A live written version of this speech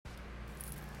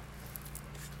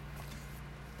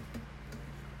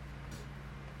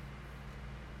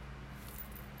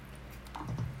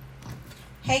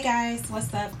Hey guys,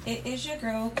 what's up? It is your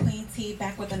girl Queen T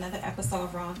back with another episode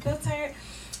of Raw Unfiltered.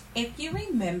 If you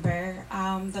remember,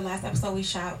 the last episode we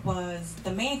shot was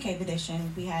the Man Cave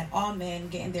edition. We had all men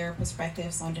getting their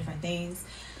perspectives on different things.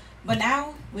 But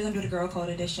now we're gonna do the Girl Code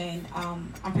edition.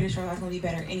 I'm pretty sure that's gonna be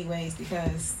better anyways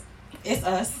because it's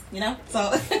us, you know?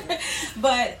 So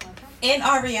but in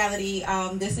our reality,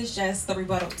 this is just the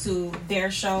rebuttal to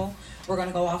their show. We're going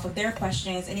to go off of their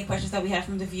questions, any questions that we have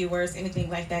from the viewers, anything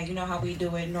like that. You know how we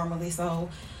do it normally. So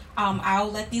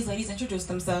I'll let these ladies introduce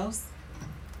themselves.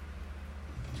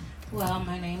 Well,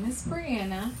 my name is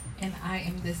Brianna, and I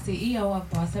am the CEO of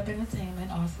Boss Up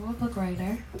Entertainment, also a book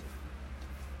writer.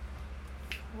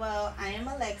 Well, I am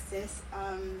Alexis.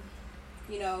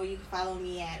 You can follow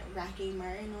me at Rocky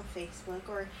Martin on Facebook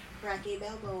or Rocky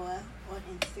Balboa on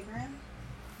Instagram.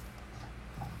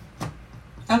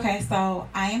 Okay, so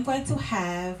I am going to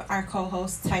have our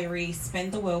co-host Tyree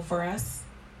spin the wheel for us.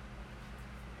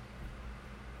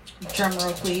 Drum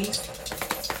roll, please.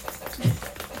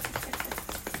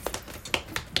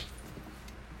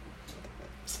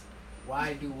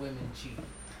 Why do women cheat?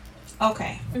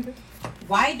 Okay.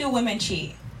 Why do women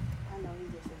cheat? I know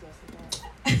you just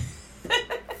suggested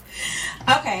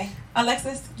that. Okay,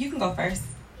 Alexis, you can go first.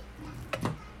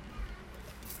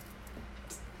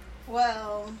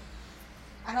 Well,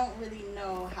 I don't really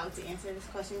know how to answer this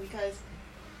question because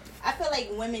I feel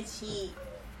like women cheat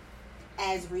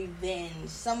as revenge.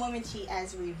 Some women cheat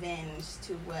as revenge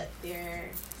to what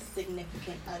their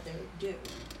significant other do.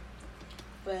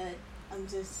 But I'm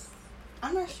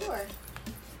not sure.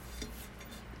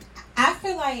 I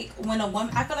feel like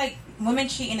women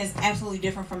cheating is absolutely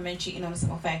different from men cheating on the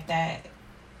simple fact that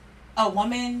a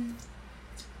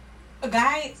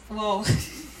guy, well,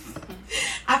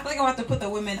 I feel like I'm about to put the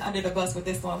women under the bus with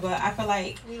this one, but I feel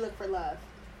like we look for love.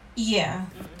 Yeah.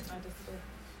 I disagree.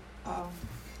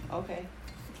 Okay.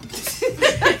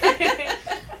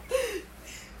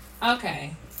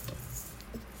 Okay.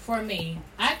 For me,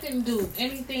 I can do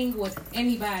anything with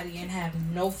anybody and have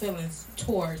no feelings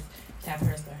towards that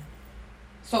person.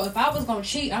 So if I was going to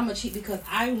cheat, I'm going to cheat because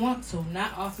I want to,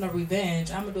 not off no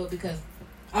revenge. I'm going to do it because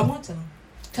I want to.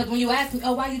 Because when you ask me,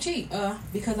 why you cheat?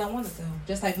 Because I wanted to.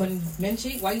 Just like when men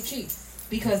cheat, why you cheat?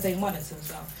 Because they wanted to.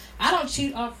 So I don't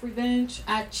cheat off revenge.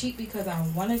 I cheat because I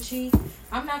want to cheat.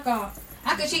 I'm not going to.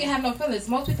 I can cheat and have no feelings.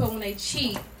 Most people, when they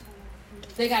cheat,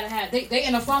 they got to have. They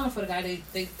end up falling for the guy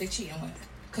they cheating with.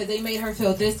 Because they made her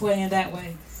feel this way and that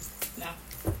way. No.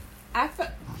 I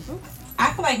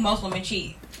feel like most women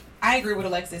cheat. I agree with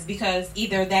Alexis because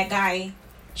either that guy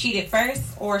cheated first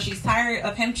or she's tired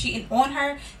of him cheating on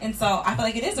her, and so I feel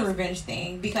like it is a revenge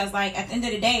thing because like at the end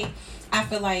of the day I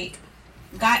feel like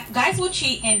guys will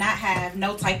cheat and not have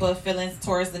no type of feelings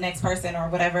towards the next person or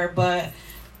whatever, but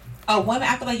a woman,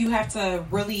 I feel like you have to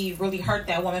really really hurt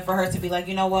that woman for her to be like,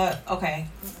 you know what, okay,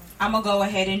 I'm gonna go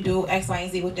ahead and do X, Y,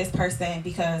 and Z with this person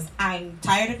because I'm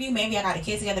tired of you. Maybe I got a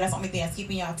kid together, that's the only thing that's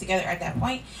keeping y'all together at that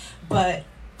point, but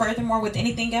furthermore with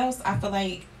anything else I feel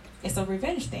like it's a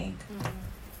revenge thing.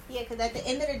 Yeah, because at the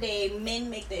end of the day, men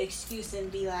make the excuse and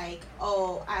be like,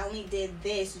 oh, I only did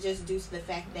this just due to the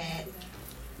fact that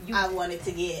I wanted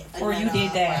to get a or you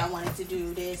did that, or I wanted to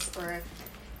do this,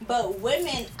 but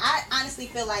women, I honestly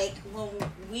feel like when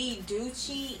we do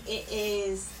cheat, it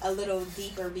is a little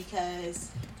deeper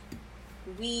because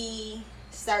we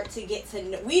start to get to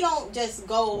know, we don't just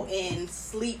go and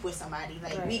sleep with somebody,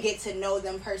 like we get to know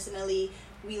them personally.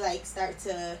 We like start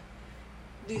to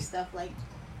do stuff like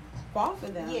fall for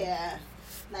them. Yeah,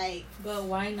 like. But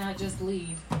why not just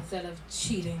leave instead of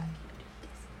cheating?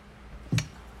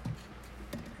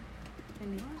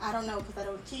 I don't know because I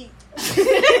don't cheat.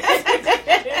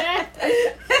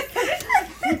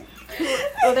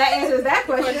 Well, that answers that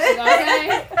question.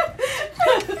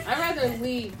 Okay. I'd rather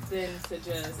leave than to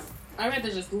just. I'd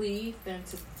rather just leave than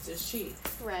to just cheat.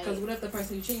 Right. Because what if the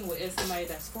person you're cheating with is somebody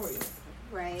that's for you?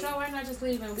 Right. So why not just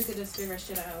leave and we could just figure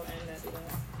shit out and that'd be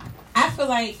that. I feel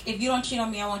like if you don't cheat on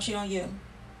me, I won't cheat on you.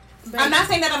 But I'm not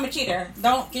saying that I'm a cheater.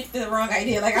 Don't get the wrong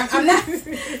idea. Like I'm not.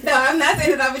 No, I'm not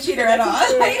saying that I'm a cheater at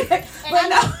all. Like, but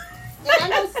no. And I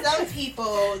know some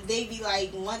people, they be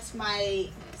like, once my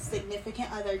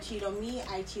significant other cheat on me,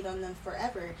 I cheat on them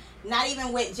forever. Not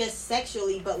even with just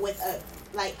sexually, but with a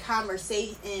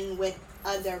conversation with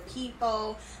other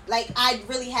people. Like, I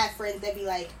really have friends that be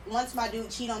like, once my dude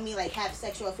cheat on me, like have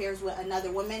sexual affairs with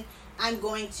another woman, I'm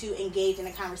going to engage in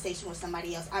a conversation with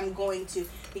somebody else. I'm going to,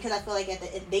 because I feel like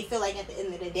they feel like at the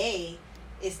end of the day,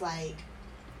 it's like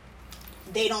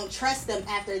they don't trust them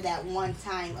after that one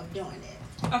time of doing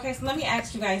it. Okay, so let me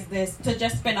ask you guys this to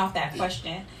just spin off that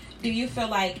question. Do you feel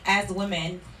like as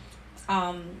women,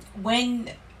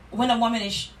 when when a woman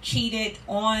is cheated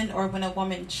on, or when a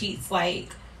woman cheats,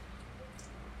 like,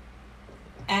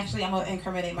 actually, I'm gonna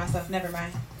incriminate myself. Never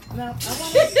mind. No,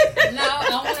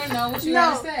 I want to know what you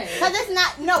gotta say. Because it's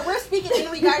not. No, we're speaking in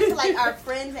regards to like our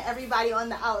friends and everybody on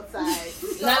the outside.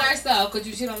 So, Not ourselves, because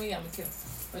you cheat on me, I'm gonna kill.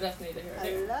 But that's neither here nor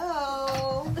there.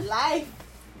 hello, life.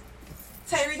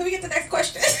 Tyree, can we get the next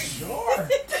question? Sure.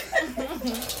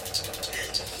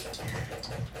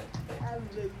 I'm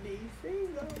the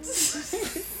single.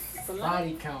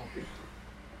 Body count.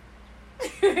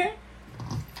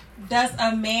 Does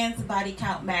a man's body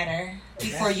count matter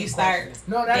before That's you the start question.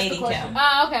 No, that's the dating question. him?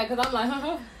 Oh, okay, because I'm like,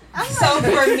 So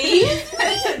for me,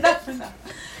 no.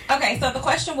 Okay, so the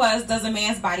question was, does a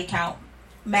man's body count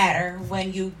matter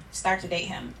when you start to date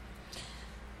him?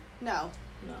 No.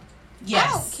 Yes. I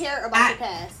don't care about your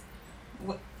past.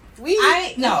 Wh- We.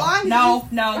 No.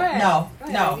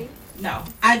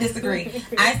 I disagree.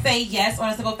 I say yes on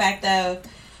a simple fact of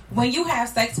when you have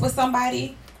sex with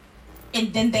somebody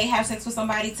and then they have sex with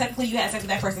somebody, technically you had sex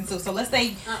with that person too. So let's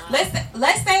say let's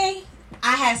say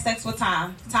I had sex with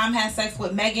Tom. Tom had sex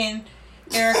with Megan,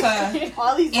 Erica,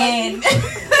 All these and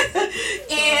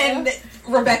and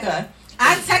Rebecca.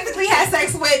 I technically had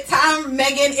sex with Tom,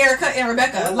 Megan, Erica, and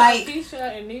Rebecca. Like, Keisha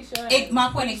and Nisha.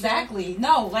 my point exactly.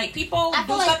 No, like people I do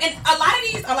feel stuff, like- and a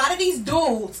lot of these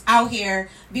dudes out here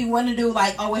be wanting to do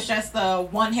like, oh, it's just the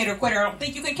one hitter quitter. I don't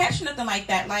think you can catch nothing like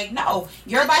that. Like, no,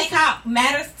 your body count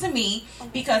matters to me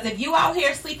because if you out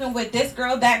here sleeping with this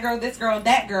girl, that girl, this girl,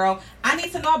 that girl, I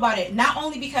need to know about it. Not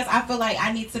only because I feel like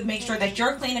I need to make sure that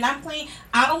you're clean and I'm clean.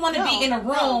 I don't want to be in a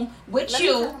room with Let me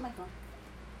you. turn on my phone.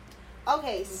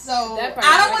 Okay, so That part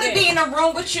I don't right want to there. be in a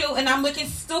room with you and I'm looking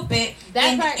stupid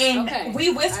That part, and okay. we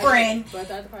whispering. But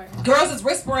the other part. Girls is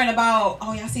whispering about,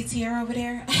 oh, y'all see Tiara over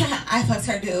there? I fucked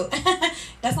her dude.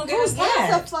 That's gonna get who her gives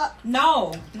scared. a fuck?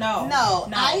 No.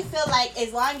 I feel like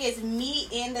as long as me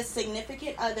and the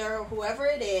significant other, or whoever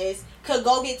it is, could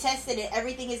go get tested and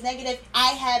everything is negative, I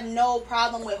have no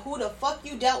problem with who the fuck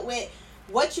you dealt with.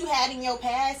 What you had in your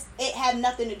past, it had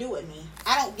nothing to do with me.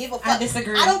 I don't give a fuck. I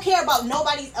disagree. I don't care about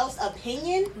nobody else's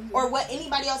opinion or what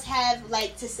anybody else have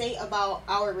like to say about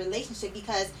our relationship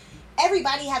because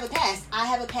everybody have a past. I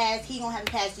have a past. He gonna have a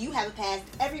past. You have a past.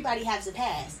 Everybody has a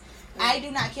past. I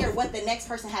do not care what the next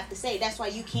person have to say. That's why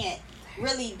you can't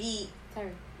really be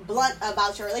blunt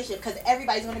about your relationship because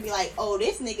everybody's gonna be like, oh,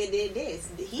 this nigga did this.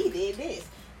 He did this.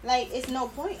 Like, it's no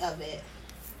point of it.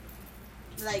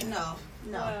 Like, no.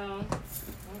 Well,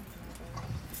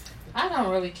 I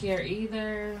don't really care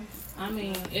either. I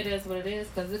mean, it is what it is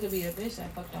because it could be a bitch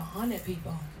that fucked 100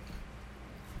 people.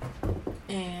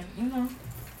 And,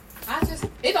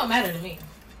 it don't matter to me.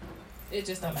 It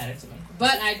just don't matter to me.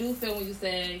 But I do feel when you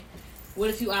say,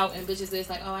 what if you out and bitches is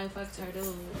like, oh, I fucked her dude.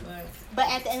 But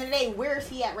at the end of the day, where is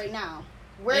he at right now?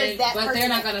 Where is that But person they're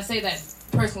not at? going to say that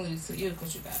personally to you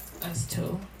because you got us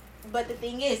too. But the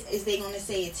thing is they gonna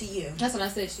say it to you? That's what I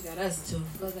said. She got us too.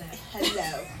 What's that?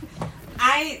 Hello.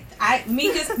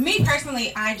 Me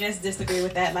personally, I just disagree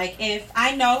with that. Like, if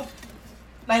I know,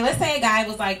 like, let's say a guy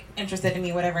was like interested in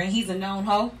me, whatever, and he's a known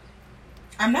hoe,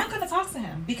 I'm not gonna talk to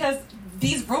him because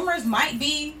these rumors might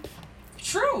be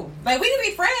true. Like, we can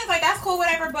be friends, like that's cool,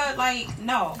 whatever. But like,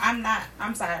 no, I'm not.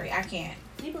 I'm sorry, I can't.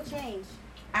 People change.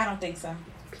 I don't think so.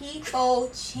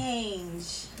 People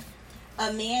change.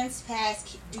 A man's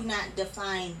past do not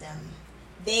define them.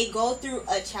 They go through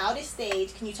a childish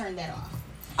stage. Can you turn that off?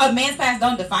 A man's past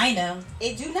don't define them.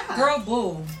 It do not. Girl,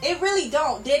 boo. It really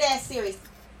don't. Dead ass serious.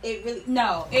 It really.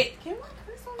 No, it Can one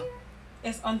curse on here?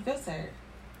 it's unfiltered.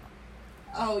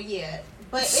 Oh yeah,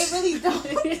 but it really don't.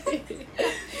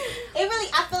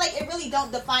 I feel like it really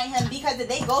don't define him because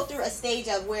they go through a stage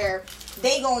of where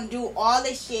they gonna do all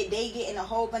this shit. They getting a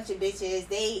whole bunch of bitches.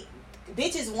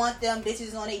 Bitches want them.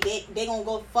 Bitches on their dick. They gonna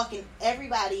go fucking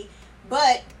everybody.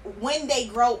 But when they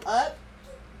grow up,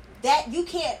 that you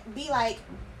can't be like,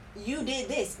 you did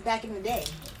this back in the day.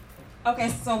 Okay,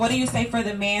 so what do you say for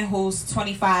the man who's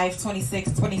 25,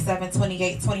 26, 27,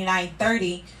 28, 29,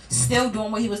 30, still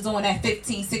doing what he was doing at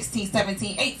 15, 16,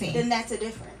 17, 18? Then that's a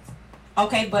difference.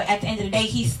 Okay, but at the end of the day,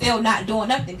 he's still not doing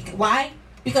nothing. Why?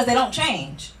 Because they don't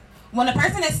change. When a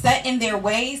person is set in their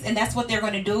ways and that's what they're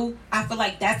going to do, I feel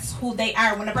like that's who they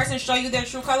are. When a person show you their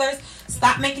true colors,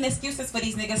 stop making excuses for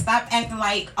these niggas. Stop acting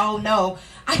like, oh no,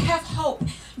 I have hope.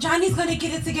 Johnny's going to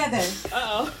get it together.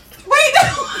 Uh-oh.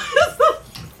 Wait,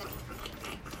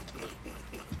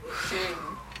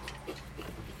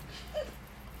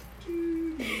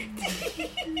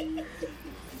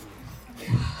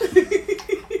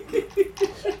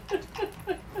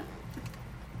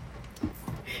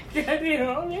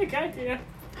 Goddamn.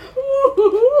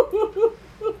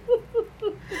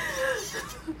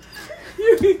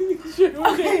 You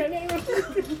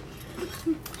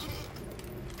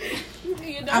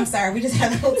know? I'm sorry, we just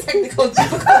had a little technical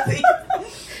difficulty.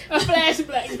 A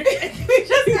flashback. We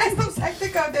just had some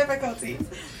technical difficulties.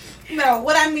 No,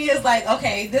 what I mean is like,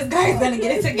 okay, this guy's gonna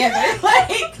get it together.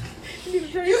 Like,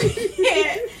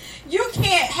 you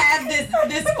can't have this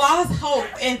false hope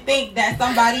and think that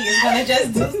somebody is gonna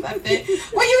just do something.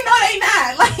 Well, you know they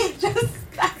not. Like, just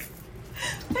stop.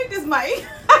 Take this mic.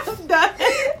 I'm done.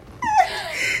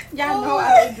 Y'all know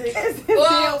I don't drink. It's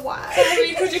Well, why.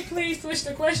 Sorry, could you please switch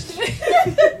the question?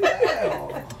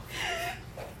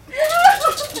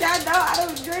 Y'all know I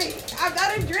don't drink. I'm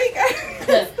not a drinker.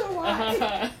 That's the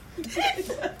why.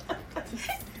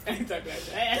 I ain't talking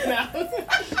about that.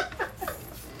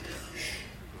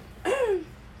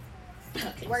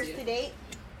 Okay, Worst to date?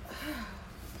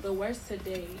 The worst to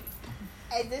date.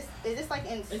 Is this like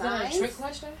in Is that a signs? trick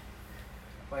question?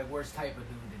 Like worst type of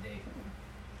dude today.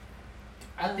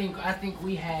 I think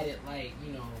we had it like,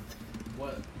 you know,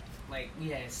 like we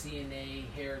had CNA,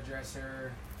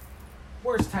 hairdresser,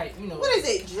 worst type, you know. What is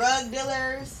it? Drug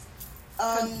dealers?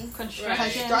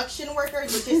 Construction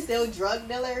workers, which is still drug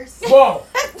dealers. Whoa!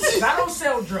 I don't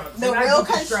sell drugs. The real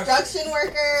construction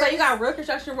workers. So you got real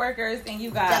construction workers and you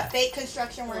the got fake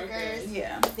construction workers.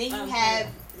 yeah. Then you have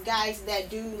guys that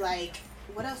do like,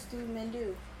 what else do men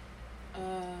do?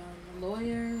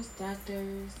 Lawyers,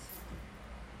 doctors.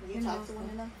 You talk to one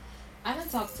of them? I done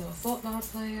talked to a football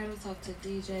player, I done talked to a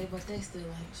DJ, but they still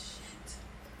like shit.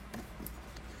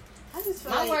 I just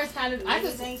feel My like worst kind of, I niggas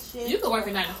just, ain't shit. you could work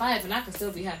a 9 to 5 and I could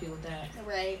still be happy with that.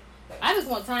 Right. I just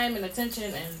want time and attention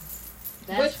and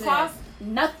that's Which it. costs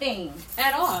nothing.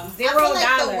 At all. I feel $0.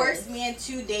 like the worst man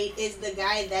to date is the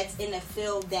guy that's in a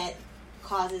field that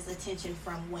causes attention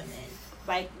from women.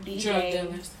 Like DJ. Drug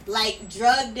dealers. Like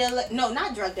drug dealer, no,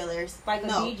 not drug dealers. Like a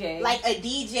no, DJ. like a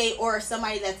DJ or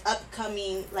somebody that's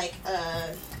upcoming, like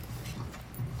A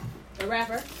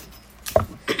rapper.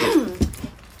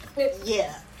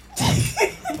 yeah.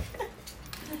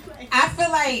 I feel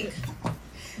like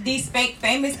these fake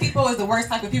famous people is the worst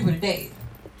type of people to date.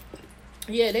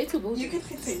 Yeah, they too bougie. You can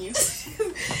continue.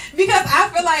 Because I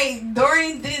feel like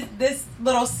during this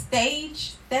little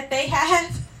stage that they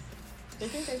have, They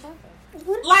think they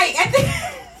something. like at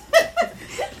the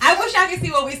I wish y'all could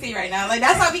see what we see right now. Like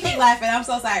that's why we keep laughing. I'm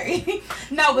so sorry.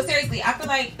 No, but seriously, I feel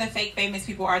like the fake famous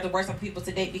people are the worst of people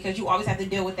to date because you always have to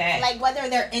deal with that. Like whether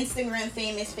they're Instagram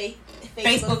famous,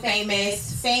 Facebook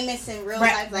famous in real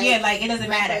Right, life. Like, yeah, like it doesn't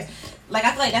matter. rappers. Like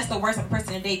I feel like that's the worst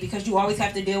person to date because you always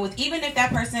have to deal with, even if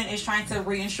that person is trying to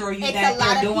reassure you It's that a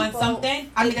lot they're of doing people- something.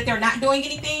 I mean that they're not doing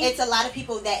anything. It's a lot of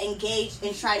people that engage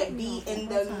and try to be in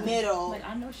the middle. Like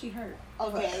I know she hurt.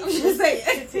 Okay, I'm just saying.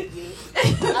 continue.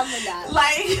 I'm not.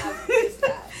 Like I'm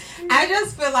not. I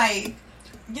just feel like,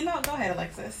 you know, go ahead,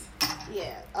 Alexis.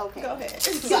 Yeah. Okay. Go ahead.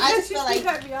 So I just feel like You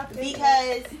cut me off there.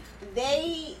 because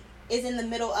they is in the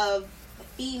middle of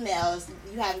females.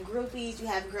 You have groupies. You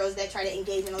have girls that try to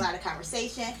engage in a lot of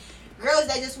conversation. Girls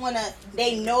that just want to,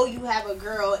 they know you have a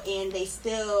girl and they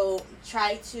still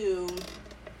try to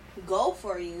go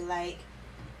for you. Like,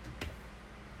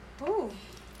 ooh.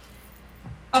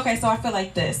 Okay, so I feel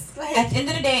like this. Go ahead. At the end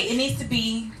of the day, it needs to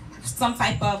be some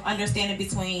type of understanding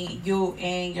between you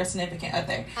and your significant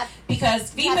other.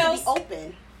 Because You have females, to be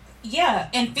open. yeah,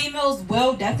 and females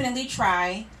will definitely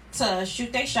try to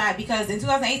shoot their shot because in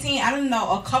 2018, I don't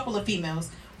know a couple of females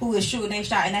who is shooting their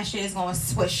shot and that shit is going to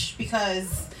swish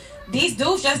because these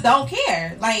dudes just don't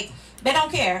care. Like, they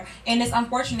don't care. And it's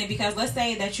unfortunate because let's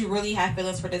say that you really have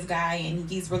feelings for this guy and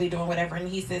he's really doing whatever and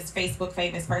he's this Facebook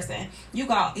famous person.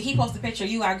 He posts a picture,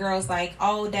 you got girls like,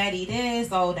 oh, daddy this,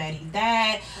 oh, daddy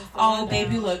that, oh,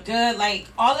 baby, you look good. Like,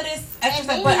 all of this extra And stuff.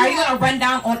 then But you are you have- going to run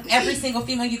down on every single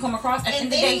female you come across? At the end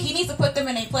of the day, then- he needs to put them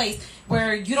in a place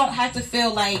where you don't have to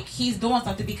feel like he's doing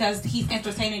something because he's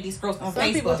entertaining these girls on Some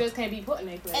Facebook. people just can't be put in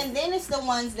their place. And then it's the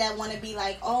ones that want to be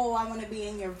like, oh, I want to be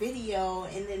in your video.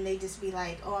 And then they just be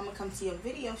like, oh, I'm going to come to your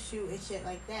video shoot and shit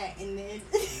like that. And then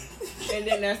And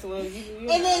then that's when you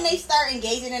and then they start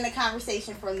engaging in a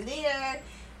conversation from there.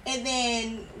 And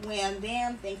then, wham,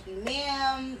 bam, thank you,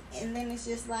 ma'am. And then it's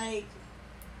just like,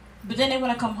 But then they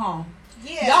want to come home.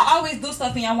 yeah. Y'all always do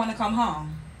stuff and y'all want to come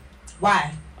home.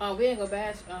 Why? we ain't gonna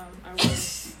bash our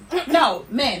No,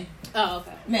 men. Oh,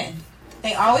 okay. Men.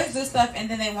 They always do stuff and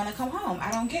then they want to come home.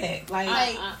 I don't get it. Like,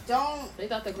 Like, don't, They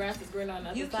thought the grass was green on the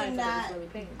other You side, but it cannot- was really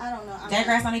pink. I don't know. that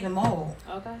grass not even mowed.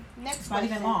 Okay. Next It's not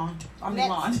even question. lawn. I mean, Next.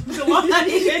 lawn. The lawn not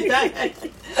even done.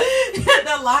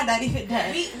 The lawn not even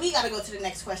done. We got to go to the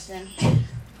next question.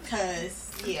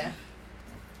 Because, yeah.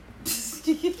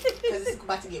 Because it's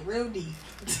about to get real deep.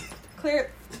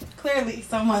 Clearly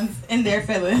someone's in their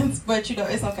feelings, but you know,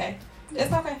 it's okay.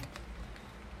 It's okay.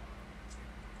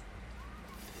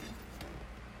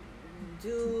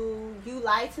 Do you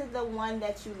lie to the one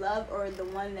that you love or the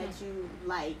one that you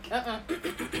like?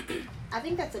 I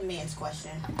think that's a man's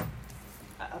question.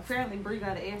 Apparently, Bree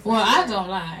got an answer. Well, I don't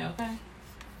lie, okay?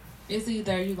 It's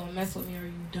either you gonna mess with me or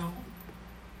you don't.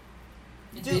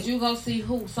 Did you go see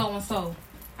who? So-and-so?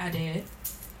 I did.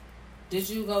 Did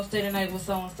you go stay the night with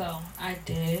so-and-so? I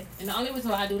did. And the only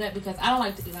reason why I do that because I don't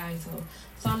like to be lied to.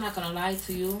 So I'm not gonna lie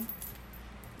to you.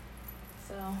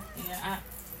 So, yeah,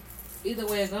 either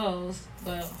way it goes.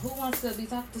 But who wants to be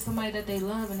talking to somebody that they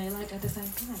love and they like at the same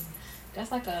time?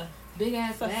 That's like a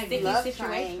big-ass bag. Love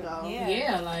situation. triangle.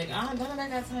 Yeah, like, I don't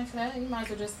got time for that. You might as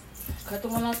well just cut the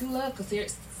one off you love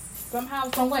because somehow,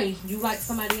 some way, you like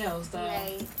somebody else. So.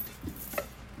 Right.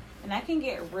 And that can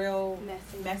get real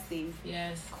messy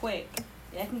Yes. quick.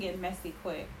 That can get messy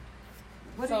quick.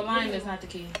 So lying is not the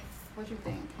key. What you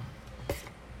think?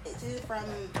 Is it from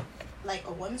like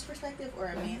a woman's perspective or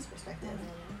a man's perspective?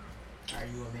 Are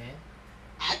you a man?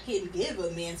 I can give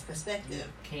a man's perspective.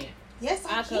 Can't. Yes,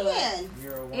 I could. can.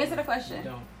 You're a woman. Answer the question. You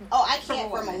don't. Oh, I From a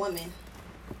can't from a woman. woman.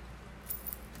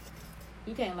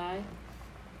 You can't lie.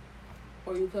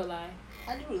 Or you could lie.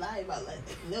 I do lie about like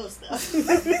little stuff.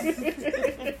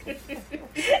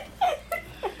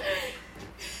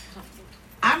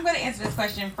 I'm going to answer this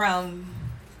question from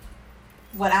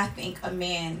what I think a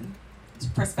man's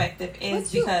perspective is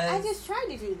But you, because I just tried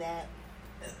to do that.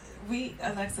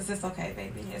 Alexis, it's okay,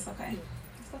 baby. It's okay.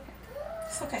 It's okay.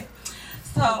 It's okay.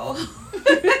 So,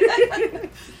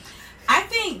 I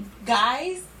think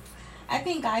guys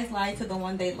lie to the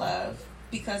one they love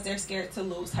because they're scared to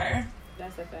lose her.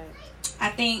 That's a fact. I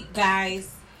think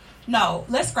guys, no,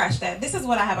 let's scratch that. This is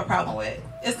what I have a problem with.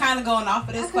 It's kind of going off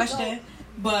of this question,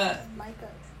 but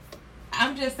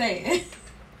I'm just saying.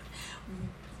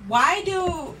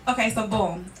 Okay, so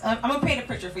boom. I'm going to paint a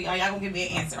picture for y'all. Y'all going to give me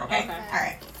an answer, okay? Okay. All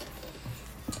right.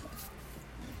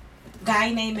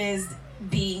 Guy name is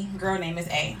B, girl name is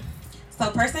A. So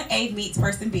person A meets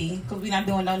person B, because we're not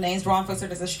doing no names wrong, so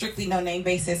there's a strictly no name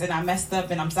basis, and I messed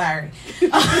up, and I'm sorry. They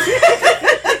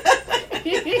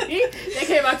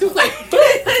came out too quick.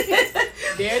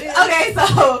 There it is. Okay,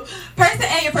 so person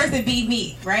A and person B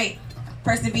meet, right?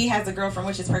 Person B has a girlfriend,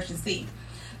 which is person C.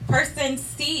 Person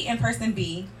C and person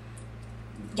B,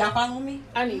 y'all following me?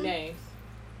 I need names.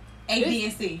 A, B,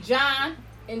 and C. John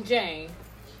and Jane.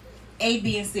 A,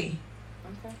 B, and C.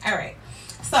 Okay. All right.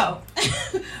 So,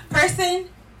 person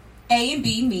A and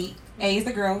B meet. A is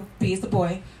the girl, B is the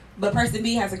boy. But person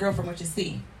B has a girlfriend, which is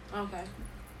C. Okay.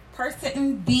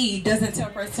 Person B doesn't tell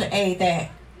person A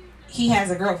that he has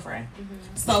a girlfriend.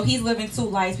 Mm-hmm. So, he's living two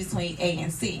lives between A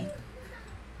and C.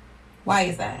 Why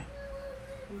is that?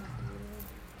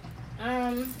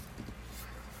 I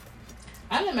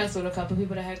didn't mess with a couple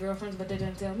people that had girlfriends, but they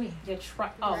didn't tell me. They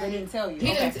didn't tell you.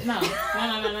 He Okay. didn't. No. They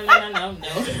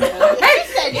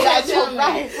said you got your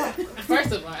right.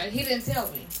 First of all, he didn't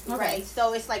tell me. Right.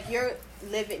 So it's like you're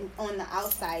living on the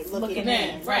outside looking in.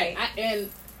 Then, right.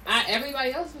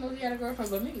 Everybody else knew he had a girlfriend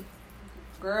but me.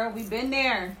 Girl, we've been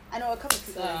there. I know a couple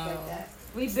people like that.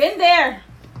 We've been there.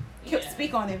 Yeah.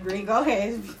 Speak on it, Bree. Go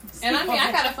ahead. And I mean,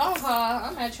 I got a phone call.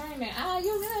 I'm at training.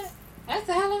 You good? That's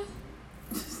the hell.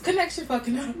 Connection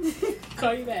fucking up.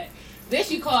 Call you back. Then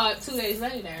she called 2 days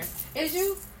later. Is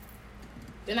you?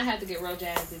 Then I had to get real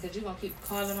jazzy because you gonna keep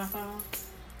calling my phone.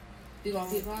 You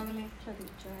gonna keep calling me?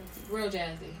 Real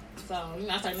jazzy. So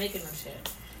I started making them shit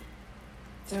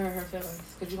to hurt her feelings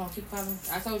because you gonna keep calling.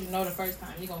 I told you no the first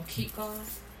time. You gonna keep calling.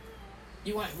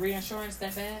 You want reinsurance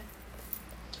that bad?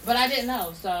 But I didn't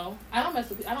know, so I don't mess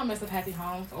with happy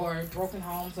homes or broken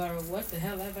homes or what the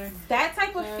hell ever. That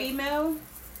type of female.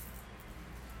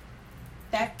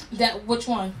 That which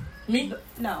one? Me?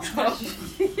 No. the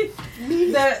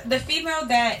female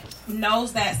that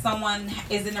knows that someone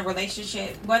is in a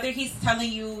relationship, whether he's telling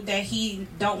you that he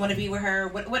don't want to be with her,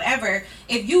 whatever.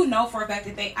 If you know for a fact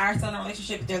that they are still in a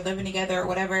relationship, they're living together or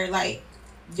whatever, like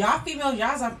y'all females,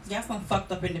 y'all some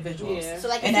fucked up individuals. Yeah. So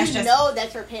like, and if that's you know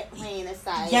that you're playing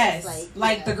aside, yes,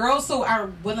 like the girls who are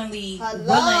willing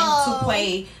to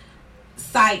play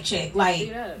side chick,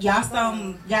 like y'all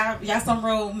some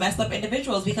real messed up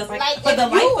individuals because like for the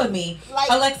life of me, like,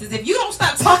 Alexis, if you don't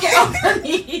stop talking over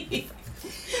me,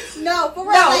 no, for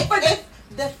real, like, if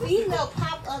the female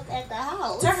pop up at the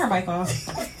house, turn her mic off.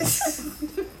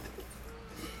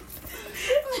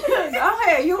 Go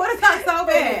ahead, you want to talk so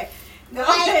bad. Go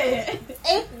ahead.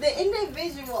 If the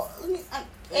individual,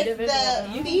 if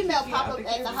the female pop up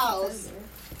at the house,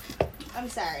 I'm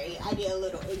sorry, I get a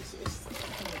little anxious.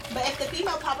 But if the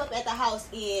female pop up at the house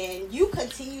and you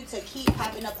continue to keep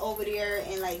popping up over there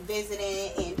and like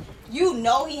visiting and you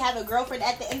know he have a girlfriend,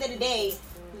 at the end of the day,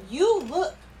 you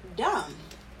look dumb.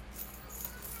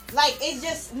 Like, it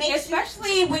just makes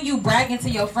especially when you bragging to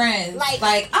your friends,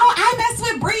 Like, oh, I mess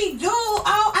with Bree, dude.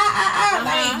 Oh,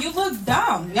 like you look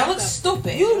dumb. You look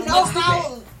stupid. You know look stupid.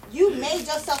 how you made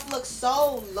yourself look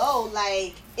so low.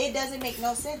 Like, it doesn't make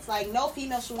no sense. Like, no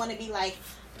female should want to be like,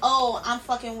 oh, I'm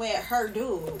fucking with her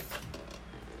dude.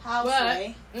 How,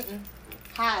 Sway?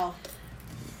 How?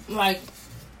 Like,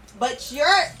 But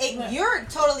you're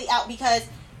totally out because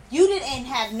you didn't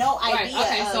have no idea. right,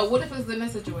 okay, of, so what if it's in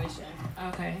this situation?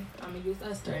 Okay, I'm gonna use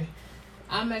us three.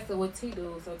 I'm messing with T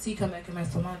dude, so T come back and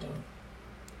mess with my dude.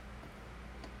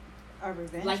 a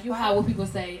revenge Like you plot? how when people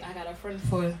say, I got a friend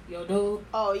for your dude.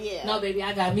 Oh, yeah. No, baby,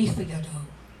 I got me for your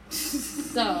dude.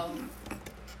 So,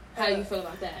 how you feel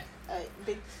about that?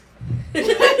 You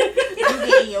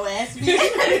getting your ass beat.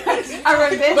 A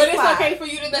revenge But it's plot. okay for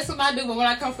you to mess with my dude, but when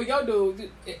I come for your dude,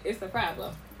 it's a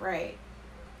problem. Right.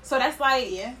 So that's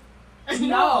like Yeah.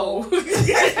 No.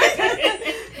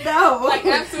 no. Like,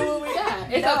 absolutely not.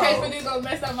 It's No. okay for you to go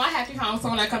mess up my happy home, so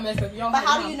when I come mess up your But happy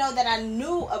how home, do you know that I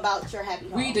knew about your happy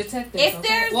home? we detectives. if okay?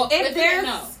 there's Well, if there's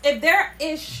no. if there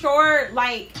is sure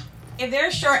if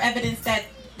there's sure evidence that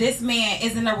this man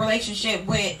is in a relationship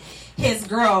with his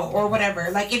girl or whatever,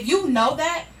 like if you know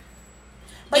that,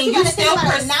 But and you gotta think about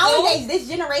it. pursue- Nowadays, this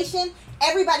generation,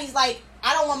 everybody's like,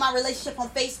 I don't want my relationship on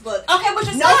Facebook. okay, which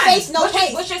is No fine. face, no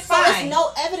case. Which is So fine. there's no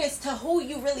evidence to who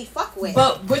you really fuck with.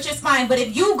 But which is fine. But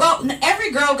if you go, every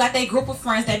girl got their group of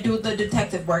friends that do the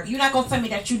detective work. You're not gonna tell me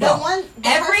that you don't.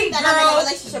 Every person that I'm in a girl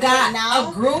relationship with got now,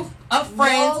 a group of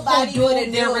friends nobody who do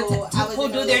who their knew I was who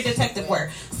in a do their relationship detective with. work.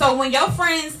 So when your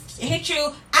friends hit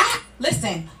you,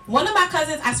 listen. One of my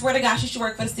cousins, I swear to God, she should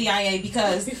work for the CIA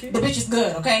because the bitch is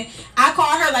good. Okay, I call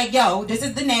her like, yo, this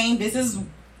is the name. This is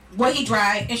what he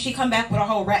drive, and she come back with a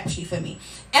whole rap sheet for me.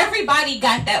 Everybody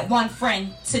got that one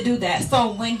friend to do that.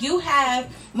 So when you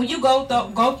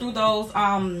go through those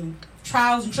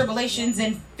trials and tribulations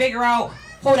and figure out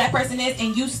who that person is,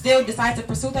 and you still decide to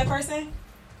pursue that person,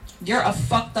 you're a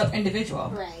fucked up individual.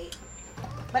 Right.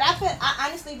 But I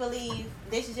honestly believe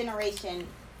this generation,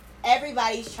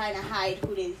 everybody's trying to hide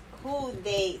who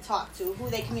they talk to, who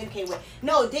they communicate with.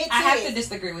 No, dead serious. I have to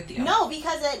disagree with you. No,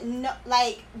 because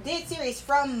dead serious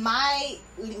from my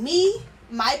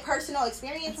personal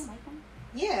experience.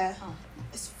 Yeah. Oh.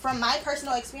 From my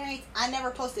personal experience, I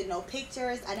never posted no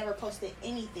pictures. I never posted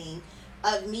anything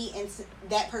of me and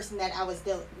that person that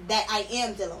I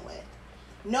am dealing with.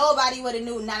 Nobody would have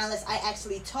knew, not unless I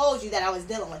actually told you that I was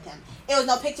dealing with him. It was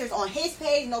no pictures on his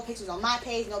page, no pictures on my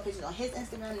page, no pictures on his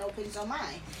Instagram, no pictures on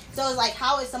mine. So it's like,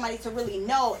 how is somebody to really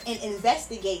know and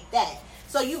investigate that?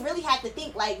 So you really have to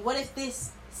think, like, what if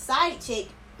this side chick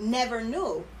never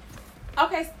knew?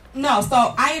 Okay, no,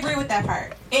 so I agree with that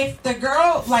part. If the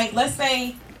girl, like, let's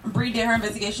say Bree did her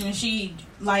investigation and she,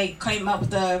 like, came up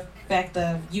with the fact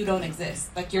of you don't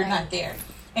exist, like, you're not there,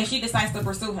 and she decides to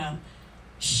pursue him,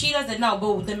 she doesn't know,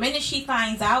 but the minute she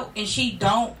finds out and she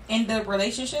don't end the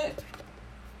relationship,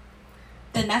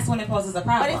 then that's when it poses a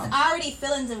problem. But it's already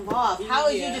feelings involved. How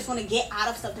is you just want to get out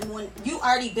of something when you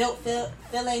already built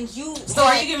feelings? So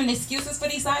are you giving excuses for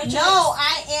these side chicks? No,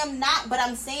 I am not. But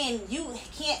I'm saying you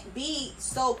can't be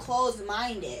so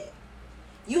closed-minded.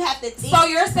 You have to think. So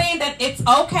you're saying that it's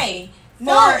okay for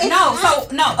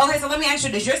Okay, so let me ask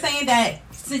you this. You're saying that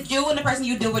since you and the person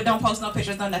you deal with don't post no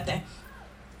pictures, no nothing,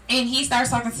 and he starts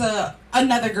talking to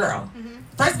another girl. Mm-hmm.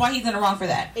 First of all, he's in the wrong for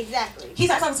that. Exactly. He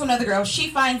starts talking to another girl. She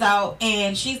finds out,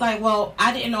 and she's like, well,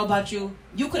 I didn't know about you.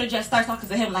 You could have just started talking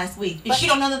to him last week. And she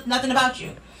don't know nothing about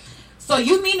you. So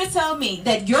you mean to tell me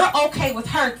that you're okay with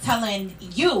her telling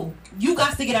you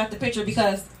got to get out the picture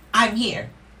because I'm here?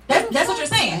 That's what you're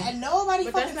saying. And nobody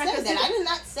But fucking that's said not that. I did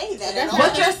not say that. That's at not all.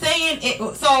 What you're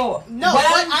saying, so... No,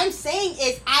 what I'm saying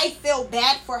is I feel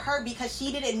bad for her because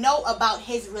she didn't know about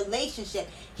his relationship.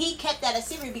 He kept that a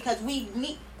secret because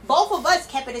both of us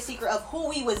kept it a secret of who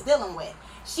we was dealing with.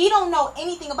 She don't know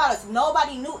anything about us.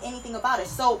 Nobody knew anything about us.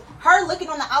 So her looking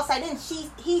on the outside in,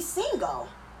 he's single.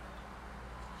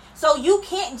 So you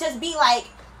can't just be like,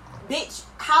 bitch,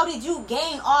 how did you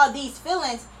gain all these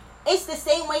feelings? It's the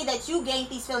same way that you gained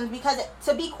these feelings because,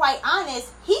 to be quite honest,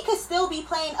 he could still be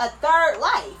playing a third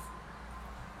life.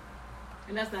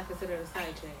 And that's not considered a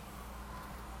side chick.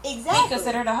 Exactly. He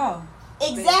considered a hoe.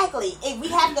 Exactly. If we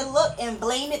have to look and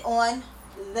blame it on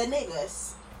the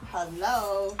niggas.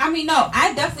 Hello. I mean, no,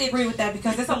 I definitely agree with that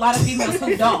because there's a lot of females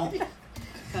who don't.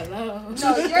 Hello.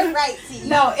 No, you're right, T.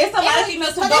 No, it's a lot of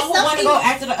females who but don't it's want to something- go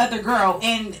after the other girl.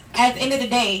 And at the end of the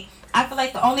day, I feel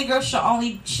like the only girl should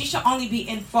only be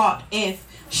in fault if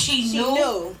she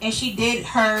knew and she did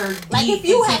her like if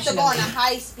you have to go on a intentionally.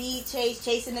 high speed chase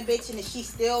chasing the bitch and if she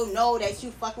still know that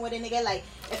you fucking with a nigga, like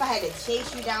if I had to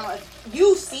chase you down, if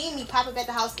you see me pop up at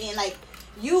the house and like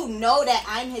you know that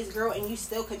I'm his girl and you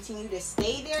still continue to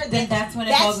stay there, Then that's when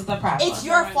it poses the problem. It's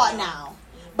your fault now.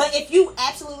 But if you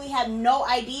absolutely have no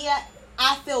idea,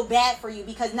 I feel bad for you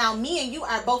because now me and you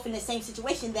are both in the same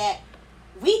situation that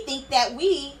we think that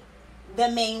we the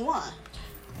main one.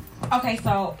 Okay,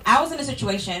 so I was in a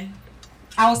situation.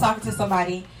 I was talking to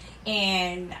somebody,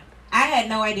 and I had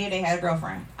no idea they had a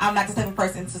girlfriend. I'm not the type of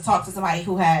person to talk to somebody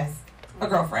who has a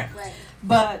girlfriend. Right.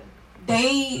 But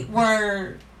they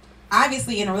were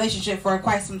obviously in a relationship for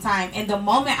quite some time. And the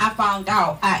moment I found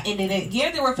out, I ended it.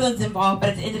 Yeah, there were feelings involved, but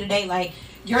at the end of the day, like,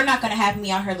 you're not going to have me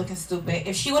out here looking stupid.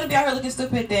 If she want to be out here looking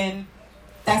stupid, then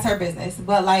that's her business.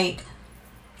 But, like,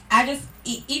 I just,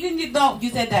 even you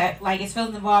said that, like, it's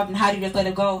feelings involved and how do you just let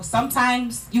it go?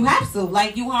 Sometimes you have to.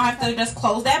 Like, you won't have to just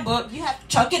close that book, You have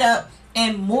chuck it up,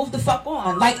 and move the fuck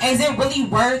on. Like, is it really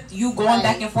worth you going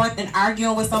back and forth and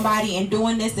arguing with somebody and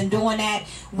doing this and doing that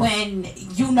when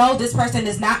you know this person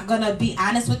is not gonna be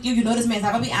honest with you? You know this man's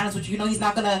not gonna be honest with you. You know he's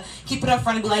not gonna keep it up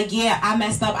front and be like, yeah, I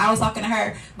messed up, I was talking to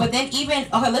her. But then even,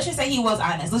 okay, let's just say he was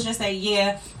honest. Let's just say,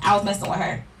 yeah, I was messing with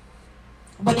her.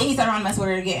 But then he started around to mess with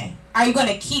her again. Are you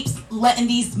gonna keep letting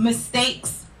these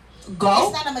mistakes go?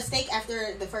 It's not a mistake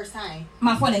after the first time.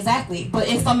 My point exactly. But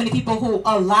it's so many people who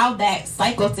allow that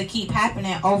cycle to keep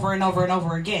happening over and over and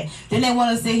over again. Then they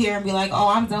want to sit here and be like, oh,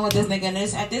 I'm done with this nigga. And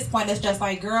at this point, it's just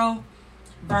like, girl,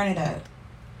 burn it up.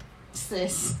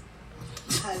 Sis.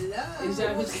 Hello. Is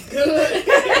that what's good?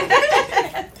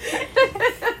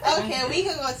 Okay, we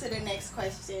can go to the next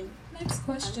question. Next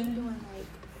Are we doing like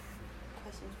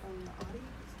questions from the audience?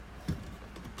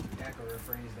 I can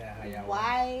rephrase that how y'all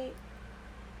Why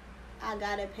I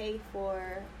gotta pay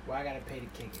for? Why I gotta pay to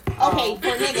kick it? Okay,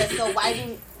 for niggas. So why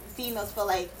do females feel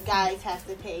like guys have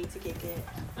to pay to kick it?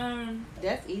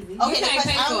 That's easy. Okay, the can't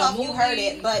question, pay I don't for know a if you movie heard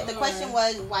it, but the or- question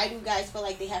was, why do guys feel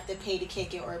like they have to pay to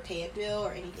kick it or pay a bill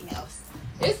or anything else?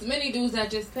 It's many dudes that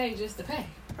just pay just to pay.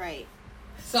 Right.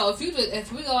 So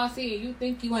if we go out here and you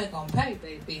think you ain't gonna pay,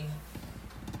 baby.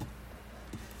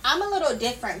 I'm a little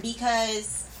different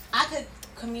because I could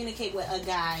communicate with a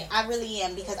guy. I really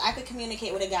am, because I could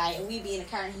communicate with a guy and we be in the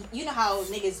car and you know how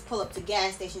niggas pull up to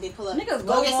gas station, they pull up, Niggas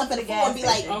go go get on something to to the food and be gas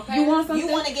like, station. Okay. You want something?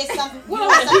 you want to get something, you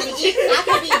want something to eat? I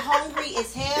could be hungry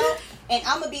as hell and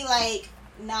I'm gonna be like,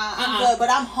 nah, I'm good, but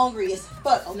I'm hungry as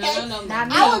fuck, okay? No. Not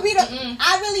me. I would be the, Mm-mm.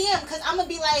 I really am, because I'm gonna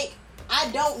be like, I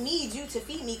don't need you to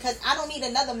feed me, because I don't need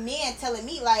another man telling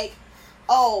me like,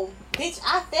 oh, bitch,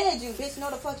 I fed you, bitch. No,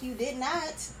 the fuck you did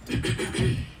not.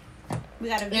 We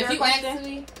got a If viewer you question. ask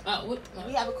me,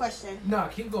 We have a question. No,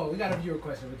 keep going. We got a viewer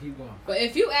question, but keep going. but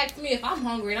if you ask me if I'm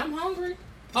hungry and I'm hungry,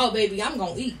 oh baby, I'm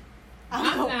gonna eat.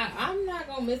 I'm not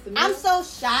gonna miss a meal. I'm so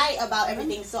shy about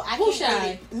everything, so I Who can't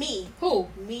shy? really, Who?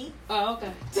 me. Oh,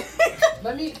 okay.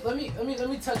 Let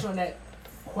me touch on that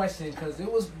question, because it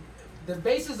was the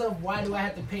basis of why do I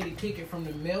have to pay to kick it from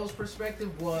the male's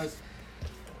perspective was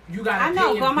you gotta I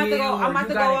know, pay but a I'm about to bill, go- or I'm about you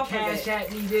to go gotta off of cash it.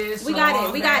 at me this. We or got all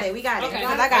it. We that. got it. We got it. Okay,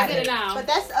 Because I got get it. it now. But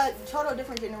that's a total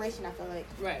different generation, I feel like.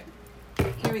 Right.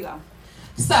 Here we go.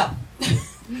 So,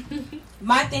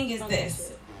 my thing is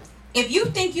this. If you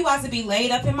think you about to be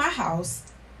laid up in my house,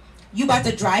 you about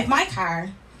to drive my car,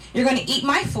 you're going to eat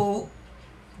my food,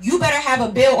 you better have a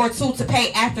bill or two to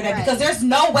pay after that. Right. Because there's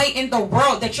no way in the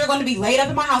world that you're going to be laid up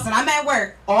in my house and I'm at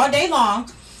work all day long.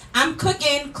 I'm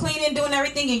cooking, cleaning, doing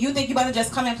everything, and you think you about to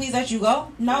just come and please let you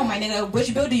go? No, my nigga,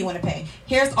 which bill do you want to pay?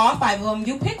 Here's all 5 of them.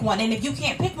 You pick one, and if you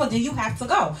can't pick one, then you have to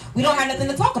go. We don't have nothing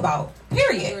to talk about,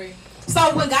 period. Agree.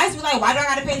 So when guys be like, why do I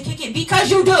gotta pay to kick it?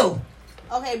 Because you do.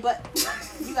 Okay, but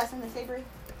you got something to say, Brie?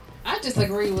 I just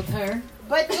agree with her.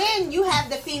 But then you have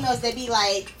the females that be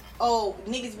like, oh,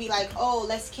 niggas be like, oh,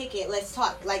 let's kick it, let's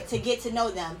talk, like, to get to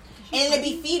know them. And there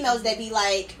be females that be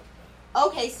like,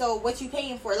 okay, so what you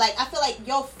paying for? Like, I feel like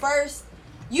you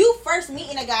first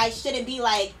meeting a guy shouldn't be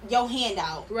like, your hand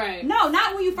out. Right. No,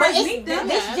 not when you But first it's, meet them.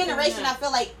 this Yeah, generation, yeah. I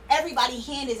feel like everybody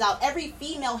hand is out. Every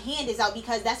female hand is out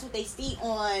because that's what they see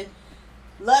on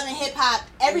Love and Hip Hop.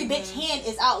 Every bitch hand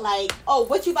is out like, oh,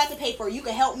 what you about to pay for? You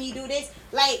can help me do this.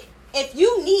 Like, if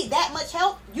you need that much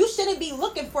help, you shouldn't be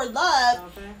looking for love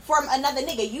from another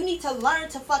nigga. You need to learn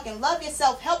to fucking love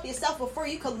yourself, help yourself before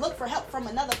you could look for help from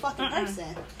another fucking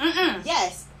person. Mm-mm.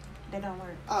 Yes. They don't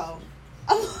work. Oh.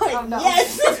 I'm like, Oh, no.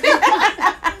 yes.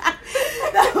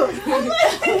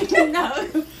 No.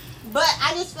 But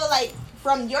I just feel like,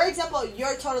 from your example,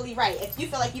 you're totally right. If you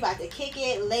feel like you about to kick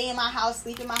it, lay in my house,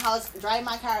 sleep in my house, drive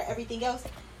my car, everything else,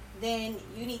 then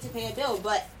you need to pay a bill.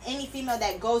 But any female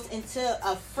that goes into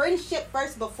a friendship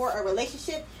first before a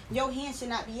relationship, your hands should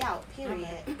not be out.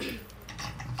 Period.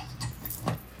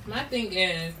 My thing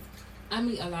is, I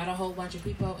meet a whole bunch of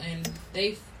people, and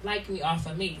they like me off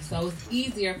of me. So it's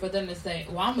easier for them to say,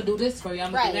 well, I'm going to do this for you,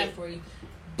 I'm going to do that for you.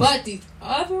 But these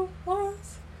other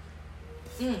ones...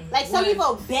 like some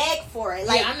people beg for it.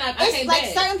 Like yeah, I it's can't like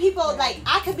beg. certain people. Like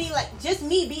I could be like just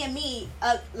me being me.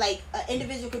 Like an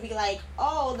individual could be like,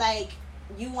 oh, like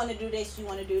you want to do this, you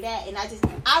want to do that, and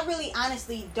I really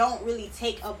honestly don't really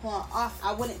take upon off.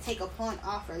 I wouldn't take upon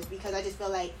offers because I just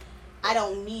feel like I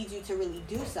don't need you to really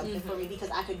do something for me because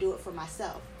I could do it for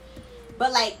myself.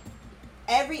 But like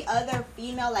every other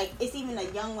female, like it's even the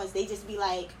young ones, they just be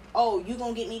like, oh, you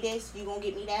gonna get me this, you gonna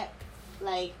get me that,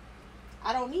 like.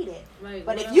 I don't need it. Like,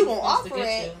 but if you gonna offer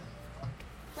it,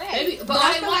 right. Maybe, but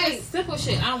I want like simple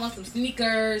shit. I don't want some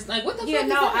sneakers. Like what the fuck? Yeah, is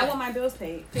no, that? I want my bills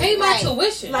paid. Pay my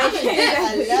tuition. Like,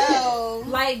 hello.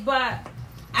 Like, but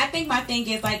I think my thing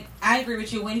is like I agree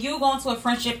with you. When you go into a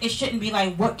friendship, it shouldn't be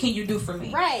like, what can you do for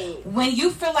me? Right. When you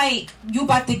feel like you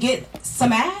about to get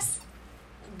some ass,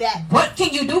 that what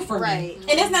can you do for right. me?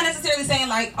 And it's not necessarily saying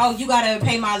like, oh, you gotta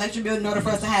pay my electric bill in order for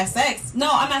us to have sex. No,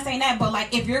 I'm not saying that. But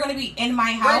like, if you're gonna be in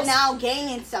my house, we're now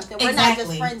gaining something. We're not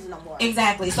just friends no more.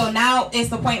 Exactly. So now it's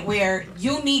the point where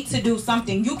you need to do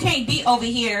something. You can't be over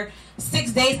here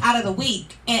 6 days out of the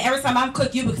week, and every time I'm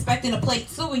cook, you expecting a plate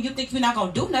too, and you think you're not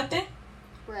gonna do nothing.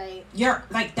 Right. You're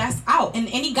like, that's out. And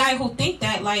any guy who think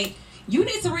that, like, you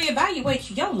need to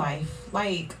reevaluate your life.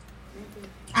 Like,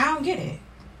 I don't get it.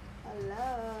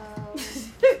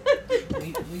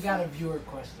 we got a viewer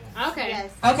question. Okay.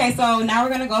 Yes. Okay, so now we're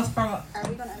gonna go from Are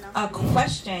we gonna announce a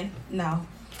question. No,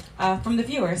 from the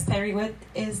viewers. Terry, what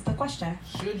is the question?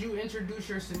 Should you introduce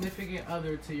your significant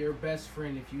other to your best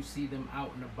friend if you see them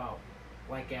out and about,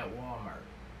 like at Walmart,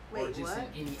 or Wait, just what?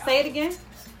 in any? say it outlet? again.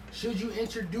 Should you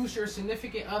introduce your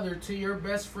significant other to your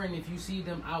best friend if you see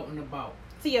them out and about?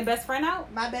 See your best friend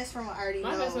out. My best friend will already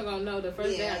My know. best friend gonna know the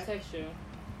first day Yeah. I text you.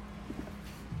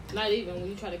 Not even when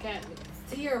you try to catch me.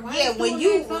 Yeah, when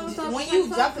you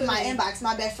jump in my inbox,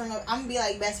 my best friend, I'm gonna be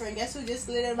like, best friend, guess who just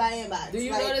slid in my inbox? Do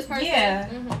you like, know this person? Yeah.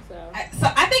 So.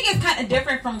 So I think it's kind of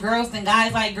different from girls and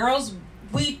guys. Like girls,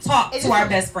 we talk Is to this our from-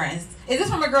 best friends. Is this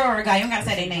from a girl or a guy? You don't gotta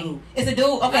say their name. It's a dude.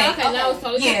 Okay. Okay, now it's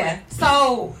totally Yeah. different.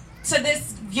 So to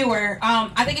this viewer,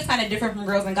 I think it's kind of different from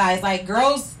girls and guys. Like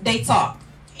girls, they talk,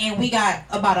 and we got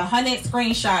about 100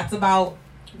 screenshots about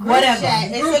whatever.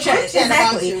 Chat. It's a group chat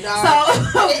exactly. about you,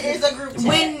 dog. So It is a group chat.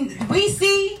 when we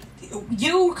see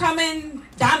you coming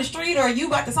down the street or you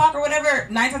about to talk or whatever,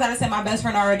 9 times out of 10, my best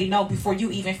friend already know before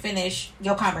you even finish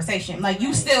your conversation. Like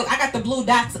you still, I got the blue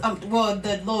dots. Well,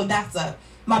 the little dots up.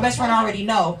 My best friend already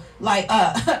know. Like,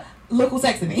 look who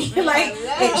texted me. Like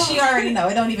she already know.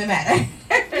 It don't even matter.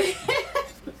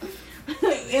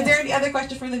 Is there any other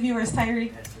question from the viewers,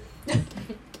 Tyree?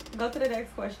 Go to the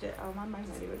next question. Oh, my mic's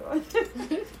not even on.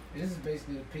 This is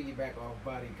basically a piggyback off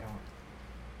body count.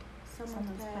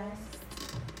 Someone's passed.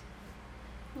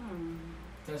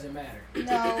 Doesn't matter.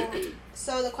 No.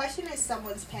 So the question is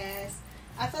someone's past.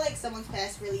 I feel like someone's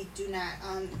past really do not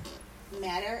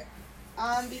matter.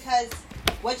 Because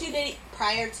what you did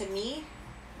prior to me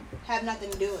have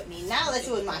nothing to do with me. Now unless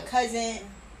it was my cousin,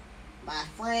 my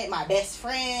friend, my best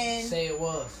friend. Say it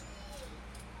was.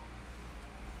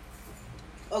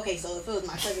 Okay, so if it was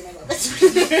my cousin and my best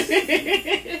friend.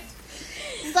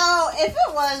 So if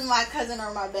it was my cousin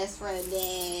or my best friend,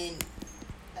 then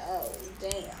oh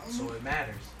damn. So it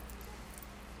matters.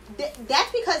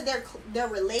 That's because they're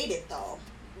related though.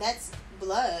 That's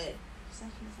blood.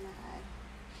 Something's not.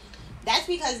 That's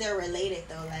because they're related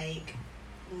though. Like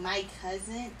my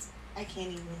cousin, I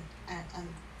can't even. I'm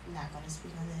not gonna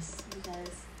speak on this because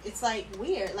it's like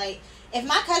weird. Like if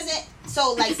my cousin,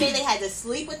 so like say they had to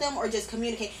sleep with them or just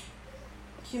communicate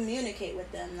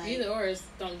with them. Like Either or is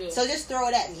don't do it. so just throw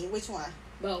it at me. Which one?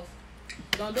 Both.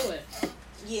 Don't do it.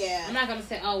 Yeah. I'm not gonna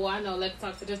say, oh well, I know. Let's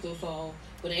talk to this dude. So,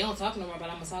 but they don't talk no more. But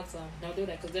I'm gonna talk to them. Don't do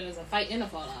that because then there's a fight and a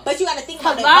fallout. But you got to think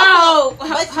about Hello. it.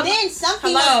 But then some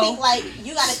females think like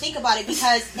you got to think about it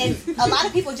because if a lot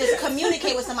of people just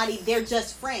communicate with somebody, they're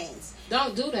just friends.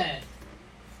 Don't do that.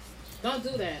 Don't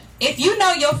do that. If you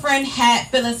know your friend had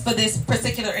feelings for this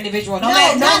particular individual, no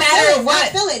not matter feelings,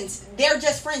 what, not feelings. They're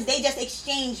just friends. They just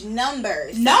exchange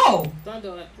numbers. no, Don't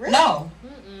do it. Really? no,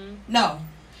 Mm-mm. no.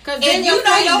 Cause If then you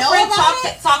know your know friend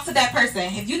about talk to that person,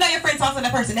 if you know your friend talks to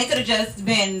that person, they could have just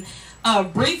been a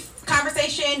brief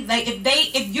conversation. Like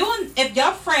if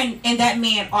your friend and that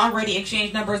man already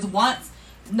exchanged numbers once,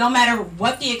 no matter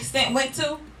what the extent went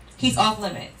to, he's off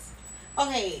limits.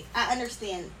 Okay, I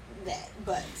understand. that,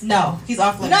 but No, he's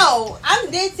off limits. no, I'm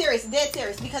dead serious,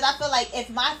 because I feel like if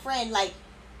my friend, like,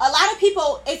 a lot of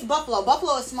people, it's Buffalo.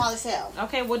 Buffalo is small as hell.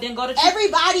 Okay, well then go to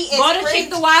Everybody is go to friends.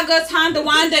 Chickawaga,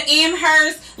 Tonawanda,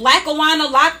 Amherst, Lackawanna,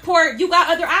 Lockport. You got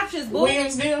other options, boo.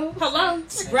 Williamsville, Hello.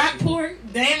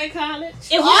 Rockport, Damon College.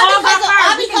 If we All all got because,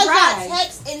 cars, all we because can y'all drive.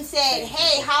 text and said,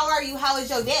 "Hey, how are you? How is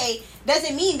your day?"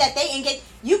 doesn't mean that they engage.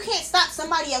 You can't stop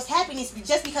somebody else's happiness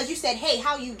just because you said, "Hey,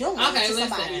 how you doing?" Okay, to listen.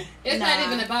 somebody. It's not Nah.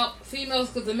 even about females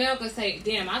because the male can say,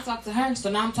 "Damn, I talked to her,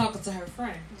 so now I'm talking to her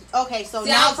friend." Okay, so See,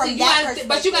 now I- from see, you that gotta perspective,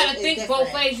 but you gotta it's think different.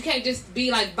 both ways. You can't just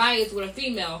be like biased with a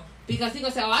female because he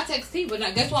gonna say, "Oh, I text T," but now,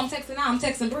 guess what I'm texting now? I'm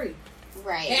texting Bree.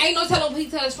 Right. It ain't no telling he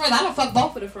tell his friends. I don't fuck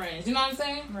both of the friends. You know what I'm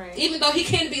saying? Right. Even though he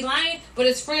can't be lying, but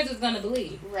his friends is gonna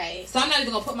believe. Right. So I'm not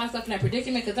even gonna put myself in that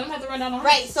predicament because I'm gonna have to run down the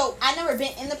Right. So I never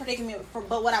been in the predicament,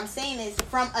 but what I'm saying is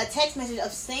from a text message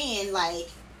of saying like,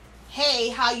 "Hey,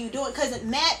 how you doing?" Because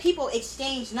mad people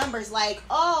exchange numbers like,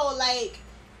 "Oh, like,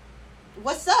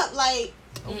 what's up?" Like,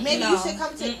 maybe you No. should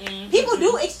come to. Mm-mm. People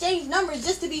do exchange numbers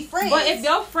just to be friends. But if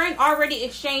your friend already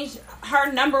exchanged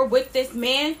her number with this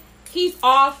man, he's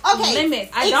off Okay,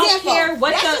 limits. I don't example. care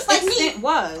what That's the just like me. extent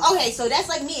was. Okay, so that's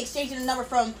like me exchanging a number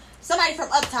from somebody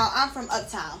from Uptown. I'm from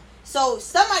Uptown. So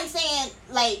somebody saying,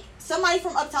 like, somebody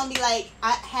from Uptown be like,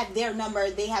 I have their number,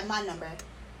 they have my number.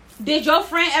 Did your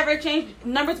friend ever change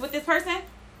numbers with this person?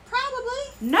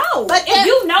 Probably. No. But if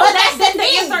you know but that, that's then the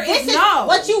thing. answer This is no.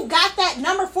 What you got that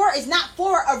number for is not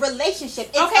for a relationship.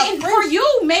 It's Okay, a and for friendship.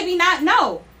 you, maybe not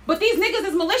no. But these niggas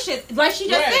is malicious. Like she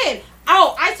just Right. said.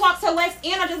 Oh, I talked to Lex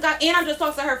and I just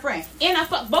talked to her friend. And I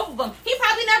fucked both of them. He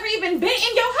probably never even been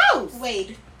in your house.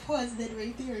 Wait, pause that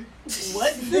right there.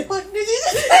 What the fuck did you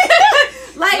just say?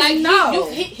 Like, no.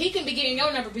 he can be getting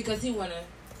your number because he wanna.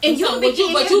 And do you something be with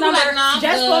getting but his you be number like, nah, I'm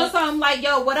just good. for something like,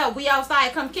 yo, what up? We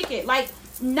outside, come kick it. Like,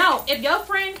 no. If your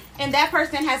friend and that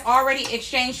person has already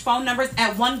exchanged phone numbers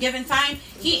at one given time,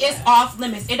 he is off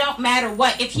limits. It don't matter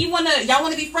what. If y'all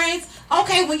wanna be friends,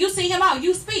 okay, when you see him out,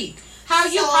 you speak. How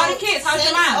you? So, How the kids? How's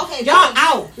your mom? okay, y'all good.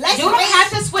 out. Let's You don't branch- have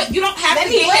to switch. You don't have Let to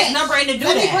me get branch. his number and to do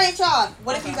Let me that. branch off.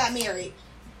 What if you got married?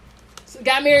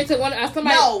 Got married to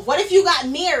somebody. No, what if you got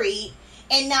married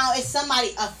and now it's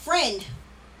somebody, a friend,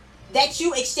 that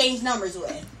you exchange numbers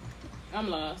with? I'm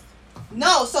lost.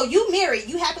 No, so you married,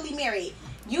 you happily married.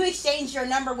 You exchanged your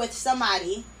number with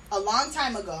somebody a long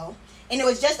time ago, and it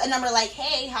was just a number like,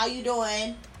 "Hey, how you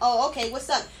doing? Oh, okay, what's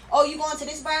up? Oh, you going to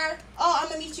this bar? Oh, I'm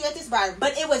gonna meet you at this bar."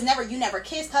 But it was never, you never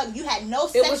kissed, hugged, you had no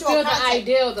It sexual was still contact. the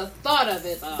ideal, the thought of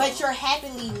it. Though. But you're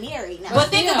happily married now. But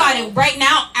think Yeah. about it. Right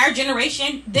now, our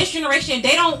generation, this generation,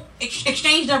 they don't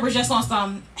exchange numbers just on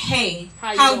some, hey,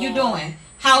 how you doing?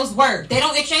 How's work? They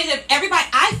don't exchange it. Everybody,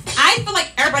 I feel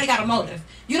like everybody got a motive.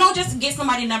 You don't just get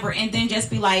somebody number and then just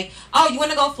be like, oh, you want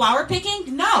to go flower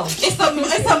picking? No, it's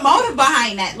a motive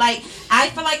behind that. Like, I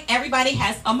feel like everybody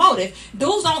has a motive.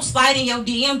 Dudes don't slide in your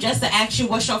DM just to ask you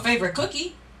what's your favorite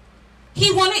cookie.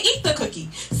 He want to eat the cookie.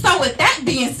 So with that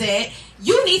being said,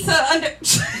 you need to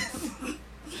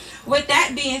with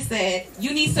that being said,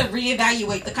 you need to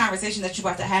reevaluate the conversation that you're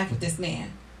about to have with this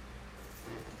man.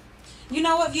 You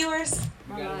know what, viewers?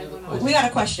 We got a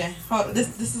question. Hold on.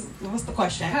 This is what's the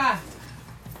question? Ha!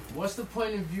 What's the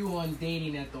point of view on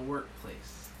dating at the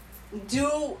workplace?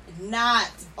 Do not.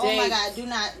 Oh my Date. God, do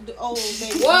not. Oh,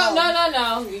 baby. Well,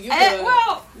 no. You good.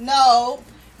 Well, No,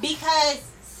 because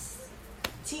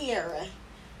Tierra.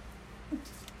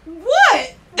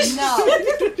 what? No.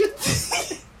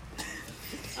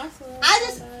 I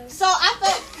just, so I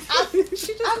felt,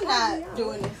 I'm not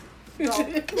doing this.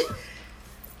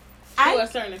 To a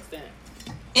certain extent.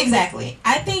 Exactly.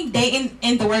 I think dating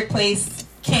in the workplace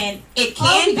can be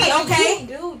because okay.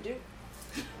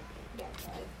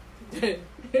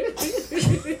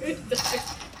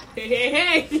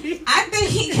 Hey.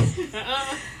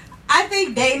 I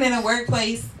think dating in the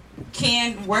workplace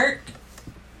can work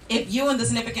if you and the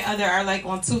significant other are like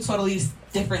on two totally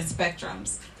different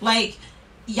spectrums. Like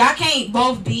y'all can't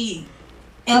both be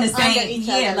in Up the same under each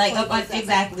other, like up 24/7.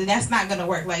 exactly. That's not gonna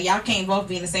work. Like y'all can't both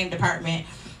be in the same department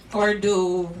or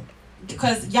do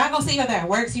because y'all gonna see each other at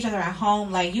work, see each other at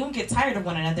home. Like you don't get tired of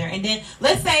one another. And then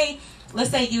let's say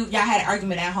y'all had an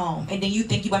argument at home, and then you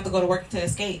think you have to go to work to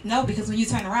escape. No, because when you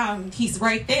turn around, he's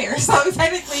right there. So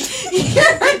technically,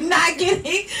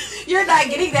 you're not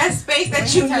getting that space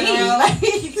that you turn need. around.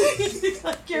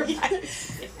 Like, you're right.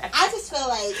 I just feel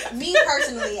like, me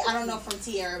personally, I don't know from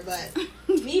Tierra, but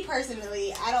me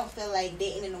personally, I don't feel like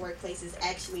dating in the workplace is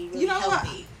actually really You know what?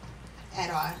 healthy. at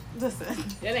all. Listen,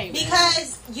 It ain't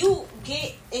Because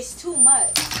it's too much.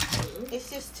 It's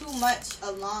just too much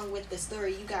along with the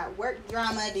story. You got work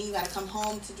drama, then you got to come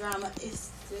home to drama. It's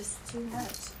just too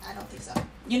much. I don't think so.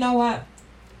 you know what?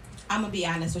 I'm gonna be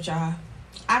honest with y'all.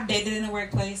 I've dated in the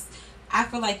workplace. I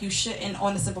feel like you shouldn't,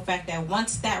 on the simple fact that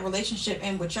once that relationship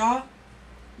end with y'all,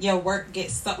 your work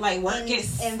gets so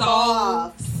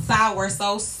Involved. sour,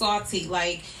 so salty,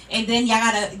 like, and then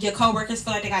your coworkers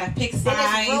feel like they gotta pick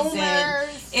sides,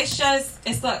 and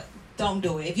it's like, don't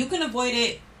do it. If you can avoid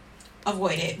it,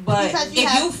 avoid it. But because you if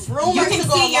have you rumors can to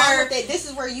go see along with it, this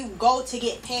is where you go to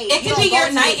get paid. it You can don't be go your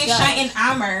to knight get in judged. shining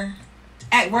armor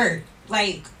at work,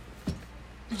 like,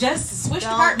 just switch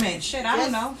Don't- department. Shit, I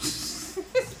don't know.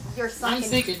 Your I'm sunken.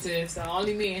 secretive, so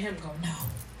only me and him go no.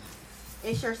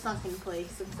 It's your sunken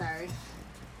place. I'm sorry.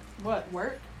 What,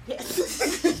 work?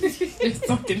 Yes. It's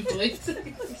sunken place.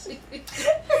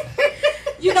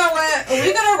 You know what?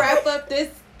 We're gonna wrap up this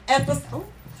episode.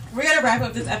 We're gonna wrap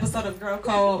up this episode of Girl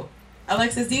Code.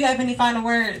 Alexis, do you have any final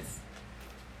words?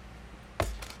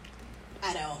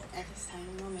 I don't. At this time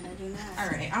of moment, I do not. All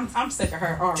right, I'm sick of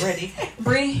her already.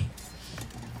 Bree,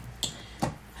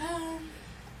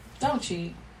 Don't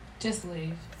cheat. Just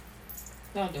leave.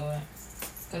 Don't do it.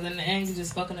 Because in the end, you're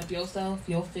just fucking up yourself,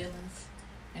 your feelings,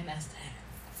 and that's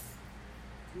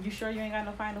that. you sure you ain't got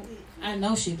no final? I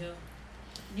know she do.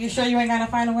 You sure you ain't got no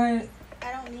final words?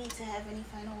 I don't need to have any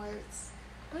final words.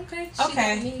 Okay.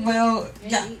 Okay, well,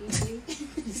 yeah. You-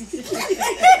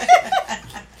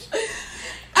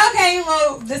 Okay,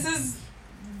 well, this is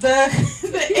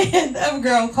the end of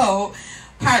Girl Code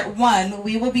Part 1.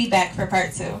 We will be back for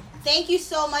Part 2. Thank you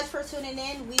so much for tuning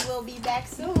in. We will be back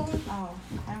soon. Oh,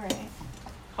 all right.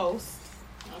 Host.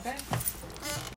 Okay.